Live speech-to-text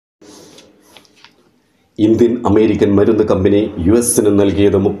Indian American മരുന്ന് company യുഎസിന്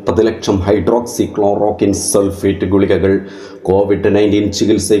നൽകിയത് 30 ലക്ഷം hydroxy chloroquine sulphate ഗുളികകൾ. കോവിഡ്-19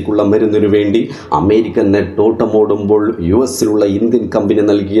 ചികിത്സയ്ക്കുള്ള മരുന്നിനു വേണ്ടി അമേരിക്കൻ നെട്ടോട്ടമോടുമ്പോൾ യുഎസിലുള്ള ഇന്ത്യൻ കമ്പനി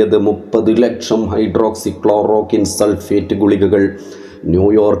നൽകിയത് 30 ലക്ഷം ഹൈഡ്രോക്സി ക്ലോറോക്വിൻ സൾഫേറ്റ് ഗുളികകൾ.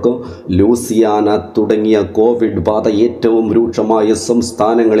 ന്യൂയോർക്ക്, ലൂസിയാന തുടങ്ങിയ കോവിഡ് ബാധ ഏറ്റവും രൂക്ഷമായ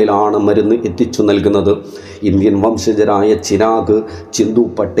സംസ്ഥാനങ്ങളിലാണ് മരുന്ന് എത്തിച്ചു നൽകുന്നത്. ഇന്ത്യൻ വംശജരായ ചിരാഗ്, ചിന്തു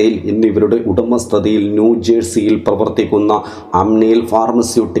പട്ടേൽ എന്നിവരുടെ ഉടമസ്ഥതയിൽ ന്യൂജേഴ്സിയിൽ പ്രവർത്തിക്കുന്ന അംനേൽ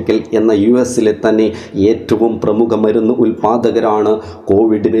ഫാർമസ്യൂട്ടിക്കൽ എന്ന യുഎസിലെ തന്നെ ഏറ്റവും പ്രമുഖ മരുന്ന് ഉൽപ്പാദകരാണ്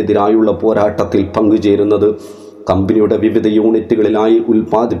കോവിഡിനെതിരായുള്ള പോരാട്ടത്തിൽ പങ്കുചേരുന്നത്. കമ്പനിയുടെ വിവിധ യൂണിറ്റുകളിലായി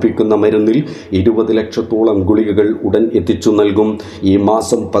ഉൽപ്പാദിപ്പിക്കുന്ന മരുന്നിൽ 20 ലക്ഷത്തോളം ഗുളികകൾ ഉടൻ എത്തിച്ചു നൽകും. ഈ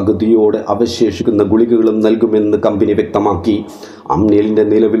മാസം പകുതിയോടെ അവശേഷിക്കുന്ന ഗുളികകളും നൽകുമെന്ന് കമ്പനി വ്യക്തമാക്കി. അംനേലിൻ്റെ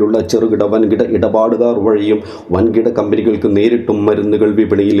നിലവിലുള്ള ചെറുകിട വൻകിട ഇടപാടുകാർ വഴിയും വൻകിട കമ്പനികൾക്ക് നേരിട്ടും മരുന്നുകൾ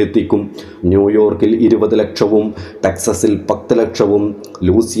വിപണിയിൽ എത്തിക്കും. ന്യൂയോർക്കിൽ 20 ലക്ഷവും ടെക്സസിൽ 10 ലക്ഷവും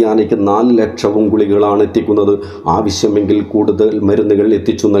ലൂസിയാനയ്ക്ക് 4 ലക്ഷവും ഗുളികകളാണ് എത്തിക്കുന്നത്. ആവശ്യമെങ്കിൽ കൂടുതൽ മരുന്നുകൾ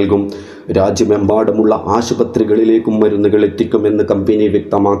എത്തിച്ചു നൽകും. രാജ്യമെമ്പാടുമുള്ള ആശുപത്രികളിലേക്കും മരുന്നുകൾ എത്തിക്കുമെന്ന് കമ്പനി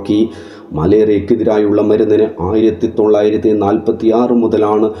വ്യക്തമാക്കി. മലേറിയക്കെതിരായുള്ള മരുന്നിന് 1946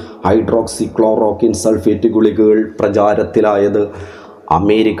 മുതലാണ് ഹൈഡ്രോക്സി ക്ലോറോക്വിൻ സൾഫേറ്റ് ഗുളികകൾ പ്രചാരത്തിലായത്.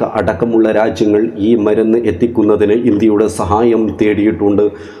 അമേരിക്ക അടക്കമുള്ള രാജ്യങ്ങൾ ഈ മരുന്ന് എത്തിക്കുന്നതിന് ഇന്ത്യയുടെ സഹായം തേടിയിട്ടുണ്ട്.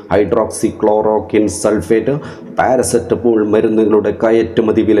 ഹൈഡ്രോക്സി ക്ലോറോക്വിൻ സൾഫേറ്റ്, പാരസെറ്റമോൾ മരുന്നുകളുടെ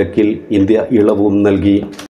കയറ്റുമതി വിലക്കിൽ ഇന്ത്യ ഇളവും നൽകി.